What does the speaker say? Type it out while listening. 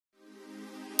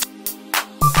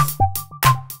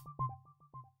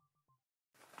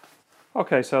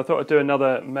Okay, so I thought I'd do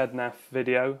another Mednaffe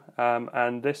video,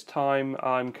 and this time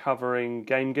I'm covering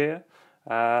Game Gear,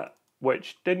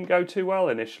 which didn't go too well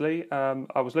initially.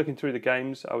 I was looking through the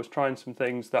games, I was trying some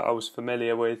things that I was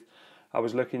familiar with, I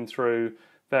was looking through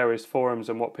various forums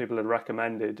and what people had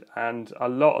recommended, and a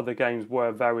lot of the games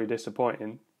were very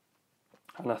disappointing,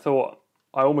 and I thought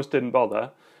I almost didn't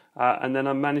bother. And then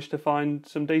I managed to find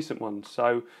some decent ones.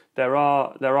 So there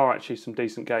are actually some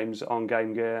decent games on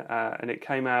Game Gear, and it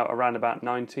came out around about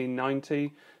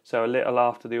 1990, so a little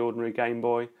after the ordinary Game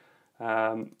Boy.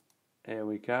 Here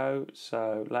we go.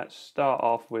 So let's start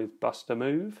off with Bust a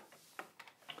Move.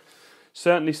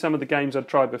 Certainly some of the games I'd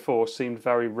tried before seemed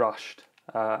very rushed,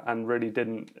 and really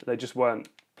they just weren't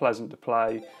pleasant to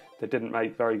play. They didn't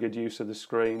make very good use of the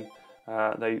screen.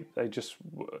 It just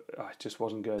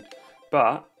wasn't good.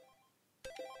 But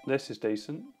this is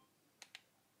decent.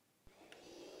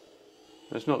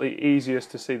 It's not the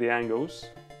easiest to see the angles.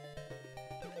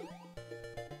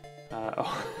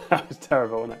 Oh, that was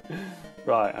terrible, wasn't it?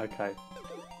 Right, okay.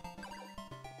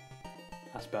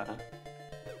 That's better.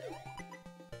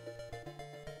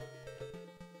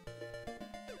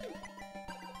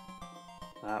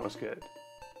 That was good.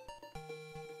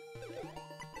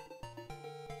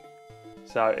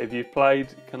 So if you've played,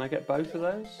 can I get both of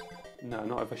those? No,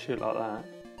 not if I shoot like that.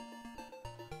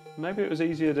 Maybe it was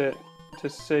easier to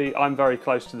see. I'm very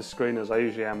close to the screen as I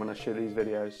usually am when I shoot these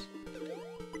videos.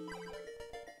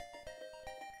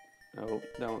 Oh,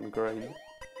 don't want the green.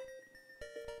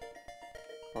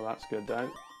 Well, that's good though.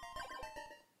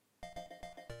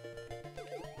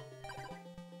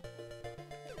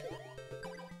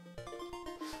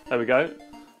 There we go.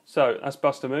 So that's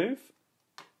Bust a Move.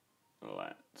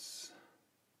 Let's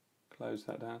close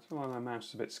that down. So my mouse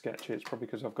is a bit sketchy. It's probably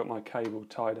because I've got my cable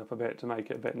tied up a bit to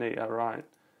make it a bit neater. Right.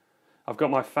 I've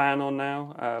got my fan on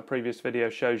now. Previous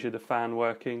video shows you the fan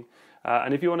working.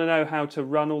 And if you want to know how to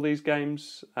run all these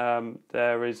games,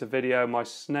 there is a video. My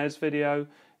SNES video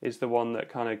is the one that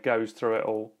kind of goes through it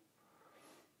all.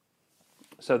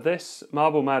 So this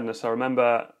Marble Madness, I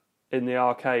remember in the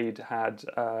arcade had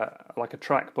like a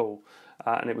trackball,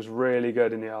 and it was really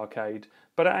good in the arcade.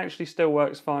 But it actually still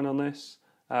works fine on this.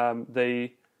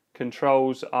 The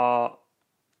controls are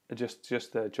just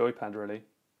the joypad really.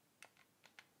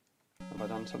 Have I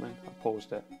done something? I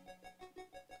paused it.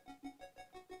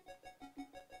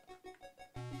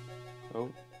 Oh.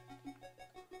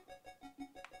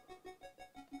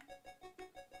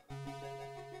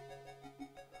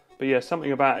 But yeah,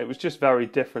 something about it was just very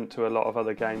different to a lot of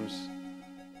other games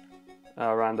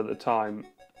around at the time,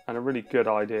 and a really good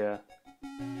idea.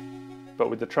 But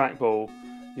with the trackball,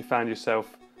 you found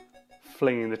yourself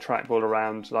flinging the trackball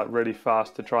around like really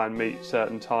fast to try and meet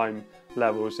certain time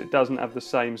levels. It doesn't have the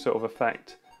same sort of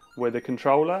effect with a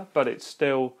controller, but it's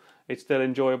still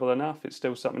enjoyable enough. It's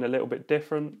still something a little bit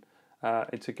different.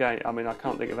 It's a game. I mean, I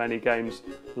can't think of any games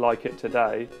like it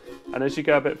today. And as you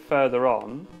go a bit further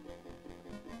on,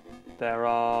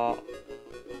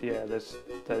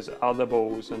 there's other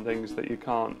balls and things that you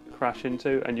can't crash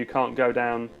into, and you can't go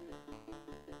down.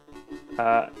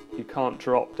 You can't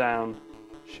drop down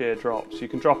sheer drops. You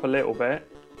can drop a little bit.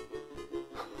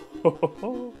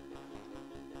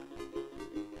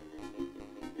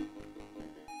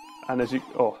 And as you,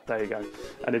 there you go.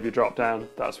 And if you drop down,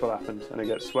 that's what happens, and it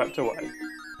gets swept away.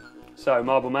 So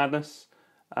Marble Madness.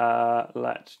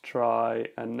 Let's try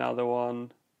another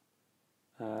one.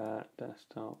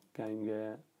 Desktop, Game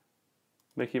Gear,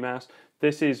 Mickey Mouse.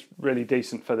 This is really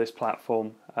decent for this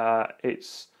platform.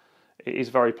 It is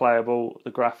very playable. The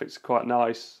graphics are quite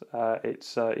nice.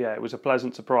 It was a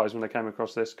pleasant surprise when I came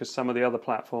across this, because some of the other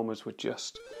platformers were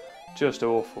just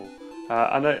awful.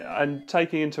 And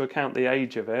taking into account the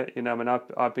age of it, I mean,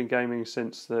 I've been gaming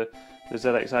since the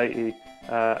ZX80,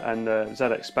 and the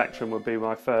ZX Spectrum would be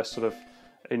my first sort of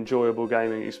enjoyable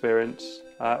gaming experience.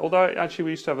 Although actually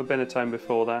we used to have a Binatone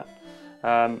before that,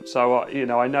 so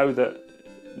I know that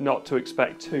not to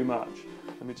expect too much.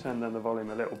 Let me turn down the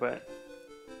volume a little bit.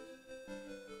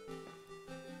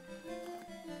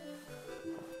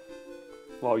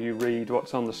 While you read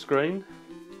what's on the screen.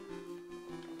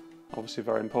 Obviously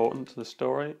very important to the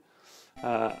story.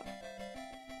 Did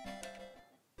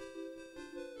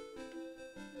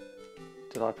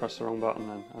I press the wrong button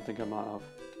then? I think I might have.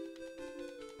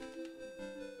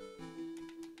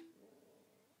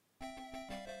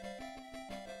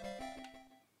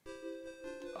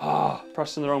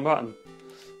 Pressing the wrong button.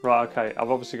 Right, okay, I've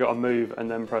obviously got to move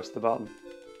and then press the button.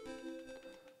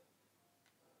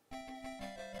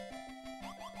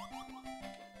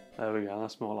 There we go,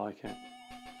 that's more like it.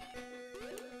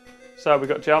 So we've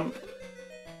got jump.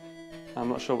 I'm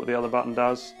not sure what the other button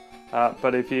does,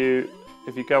 but if you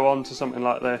if you go on to something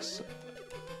like this,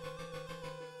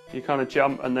 you kind of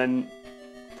jump and then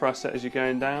press it as you're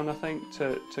going down, I think,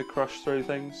 to crush through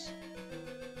things.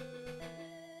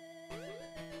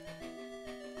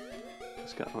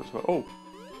 Let's get that as well. Oh,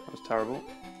 that was terrible.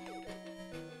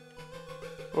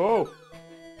 Oh,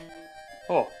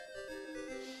 oh.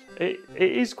 It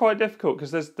is quite difficult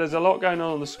because there's a lot going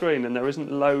on the screen and there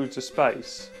isn't loads of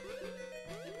space.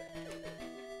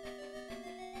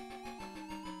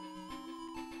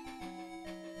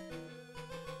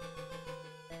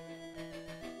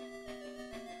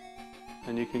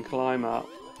 And you can climb up.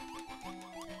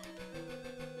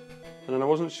 And then I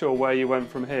wasn't sure where you went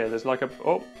from here. There's like a...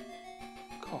 Oh!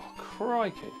 God,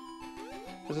 crikey.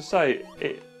 As I say,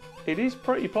 it is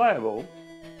pretty playable.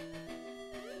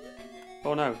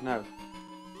 Oh no, no.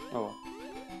 Oh well.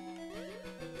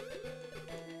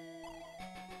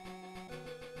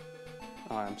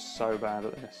 I am so bad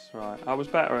at this. Right, I was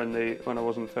better when I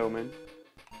wasn't filming.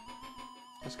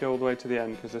 Let's go all the way to the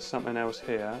end because there's something else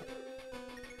here.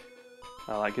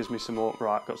 Oh, that gives me some more...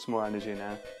 Right, got some more energy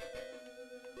now.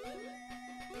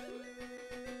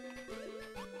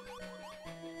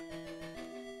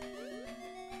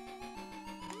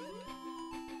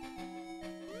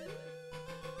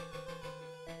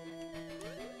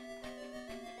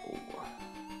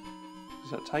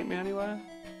 Does that take me anywhere?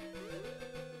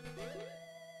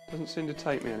 Doesn't seem to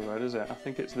take me anywhere, does it? I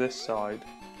think it's this side.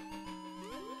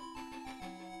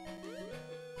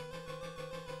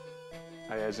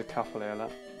 Oh yeah, there's a couple here,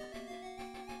 look.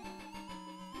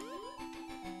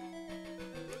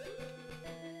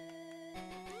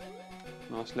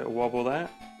 Nice little wobble there.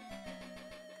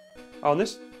 Oh, and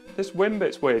this win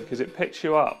bit's weird because it picks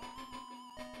you up.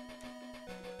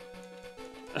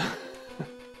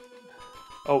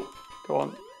 Oh, go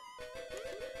on.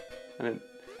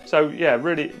 So yeah,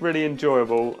 really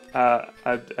enjoyable.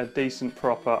 A decent,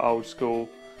 proper, old school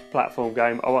platform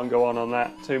game. I won't go on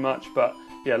that too much, but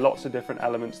yeah, lots of different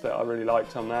elements that I really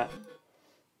liked on that.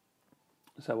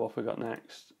 So what have we got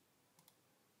next?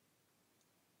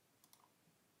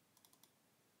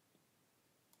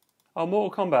 Oh,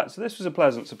 Mortal Kombat. So this was a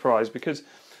pleasant surprise because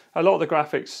a lot of the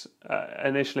graphics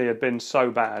initially had been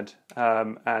so bad,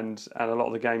 and a lot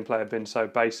of the gameplay had been so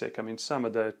basic. I mean, some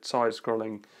of the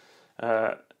side-scrolling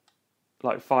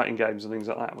like fighting games and things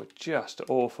like that were just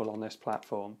awful on this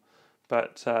platform.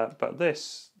 But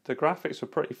the graphics were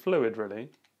pretty fluid, really.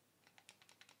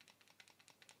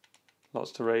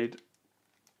 Lots to read.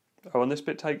 Oh, and this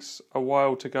bit takes a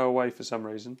while to go away for some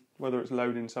reason, whether it's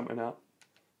loading something up.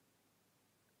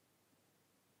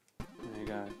 There you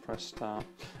go, press start.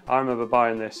 I remember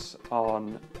buying this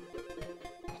on,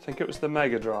 I think it was the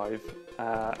Mega Drive,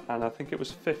 and I think it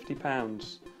was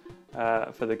 £50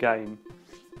 for the game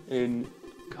in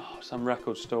some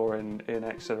record store in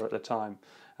Exeter at the time.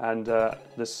 And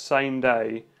the same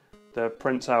day the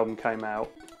Prince album came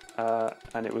out,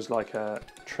 and it was like a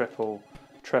triple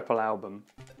album.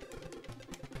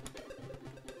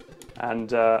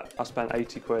 And I spent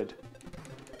 80 quid,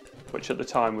 which at the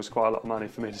time was quite a lot of money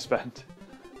for me to spend.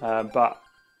 But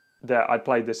I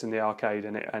played this in the arcade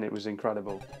and it was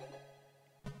incredible.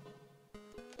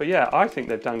 But yeah, I think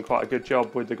they've done quite a good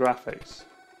job with the graphics.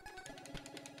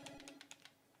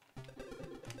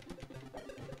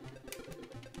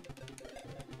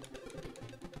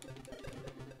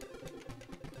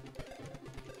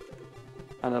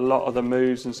 And a lot of the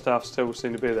moves and stuff still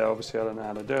seem to be there. Obviously, I don't know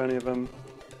how to do any of them.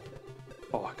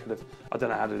 Oh, I don't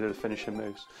know how to do the finishing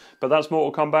moves. But that's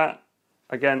Mortal Kombat.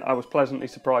 Again, I was pleasantly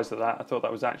surprised at that. I thought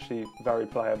that was actually very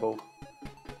playable.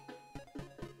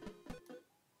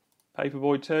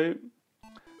 Paperboy 2.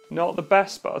 Not the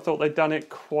best, but I thought they'd done it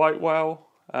quite well.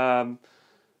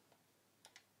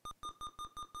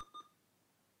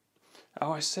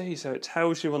 Oh, I see. So it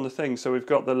tells you on the thing. So we've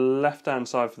got the left-hand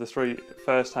side for the 3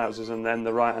 first houses, and then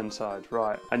the right-hand side,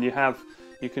 right? And you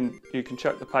can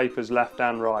chuck the papers left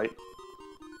and right.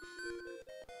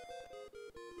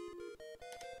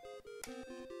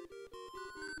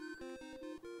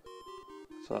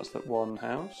 So that's that one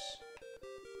house.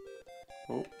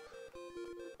 Oh.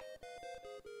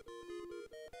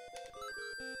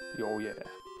 Oh yeah.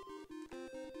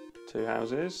 2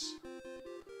 houses.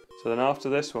 So then after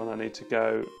this one I need to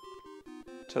go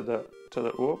to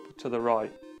the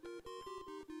right.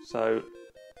 So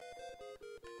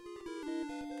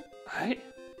hey.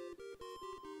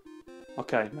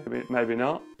 Okay, maybe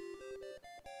not.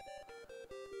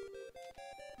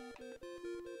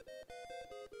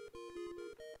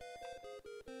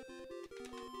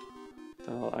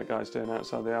 Don't know what that guy's doing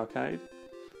outside the arcade.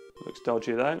 Looks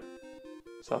dodgy though.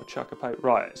 So I'll chuck a paper.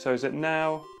 Right, so is it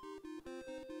now?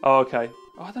 Oh, okay.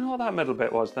 Oh, I don't know what that middle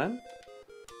bit was then.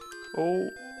 Oh.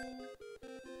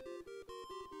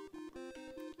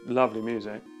 Lovely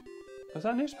music. Was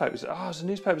that newspapers? Oh, there's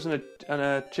newspapers and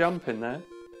a jump in there.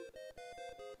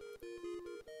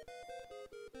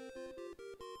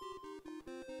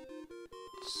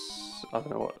 I don't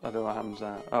know what happens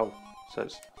there. Oh, so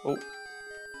it's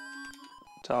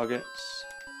targets.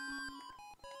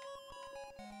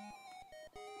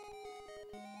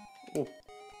 Oh.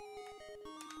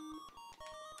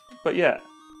 But yeah,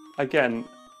 again,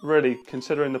 really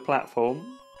considering the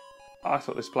platform, I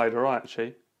thought this played alright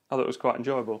actually. I thought it was quite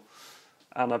enjoyable,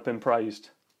 and I've been praised.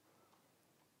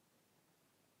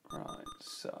 Right,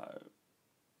 so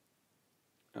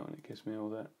and it gives me all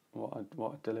that what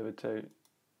I delivered to.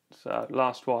 So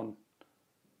last one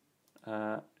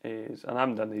is, and I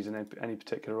haven't done these in any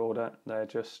particular order. They're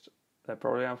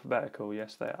probably alphabetical.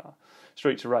 Yes, they are.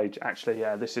 Streets of Rage. Actually,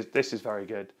 yeah, this is very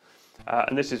good,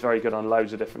 and this is very good on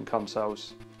loads of different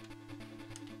consoles.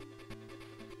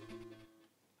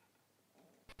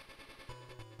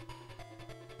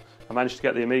 I managed to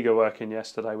get the Amiga working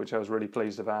yesterday, which I was really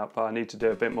pleased about, but I need to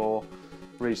do a bit more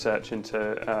research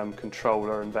into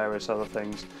controller and various other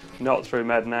things. Not through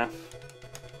Mednaffe,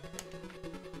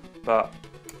 but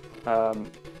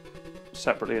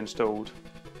separately installed.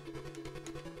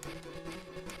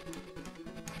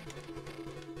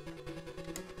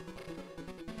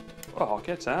 Oh,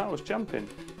 get out, I was jumping.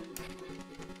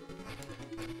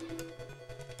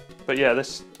 But yeah,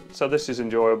 this is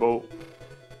enjoyable.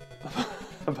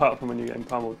 Apart from when you're getting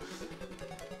pummeled.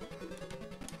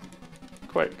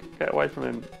 Quick, get away from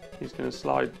him. He's going to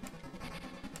slide.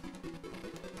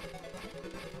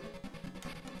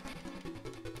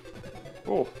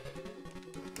 Oh.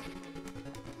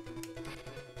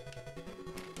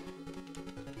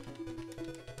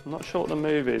 I'm not sure what the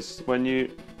move is when you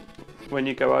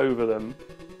go over them,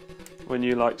 when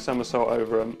you like somersault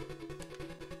over them,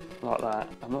 like that.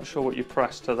 I'm not sure what you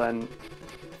press to then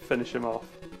finish him off.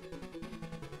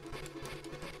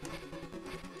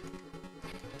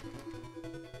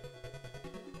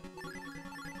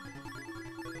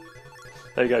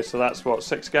 There you go, so that's what,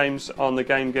 6 games on the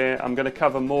Game Gear. I'm going to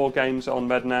cover more games on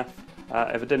Mednaffe, if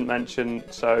I didn't mention.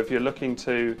 So if you're looking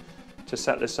to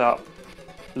set this up,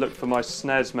 look for my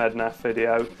SNES Mednaffe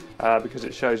video, because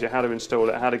it shows you how to install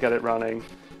it, how to get it running,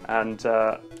 and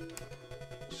I'm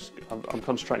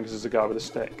concentrating because there's a guy with a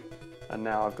stick, and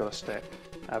now I've got a stick.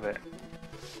 Have it.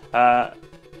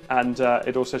 And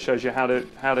it also shows you how to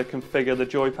configure the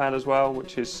joypad as well,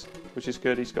 which is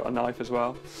good. He's got a knife as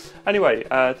well. Anyway,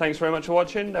 thanks very much for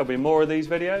watching. There'll be more of these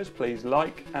videos. Please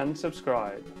like and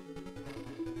subscribe.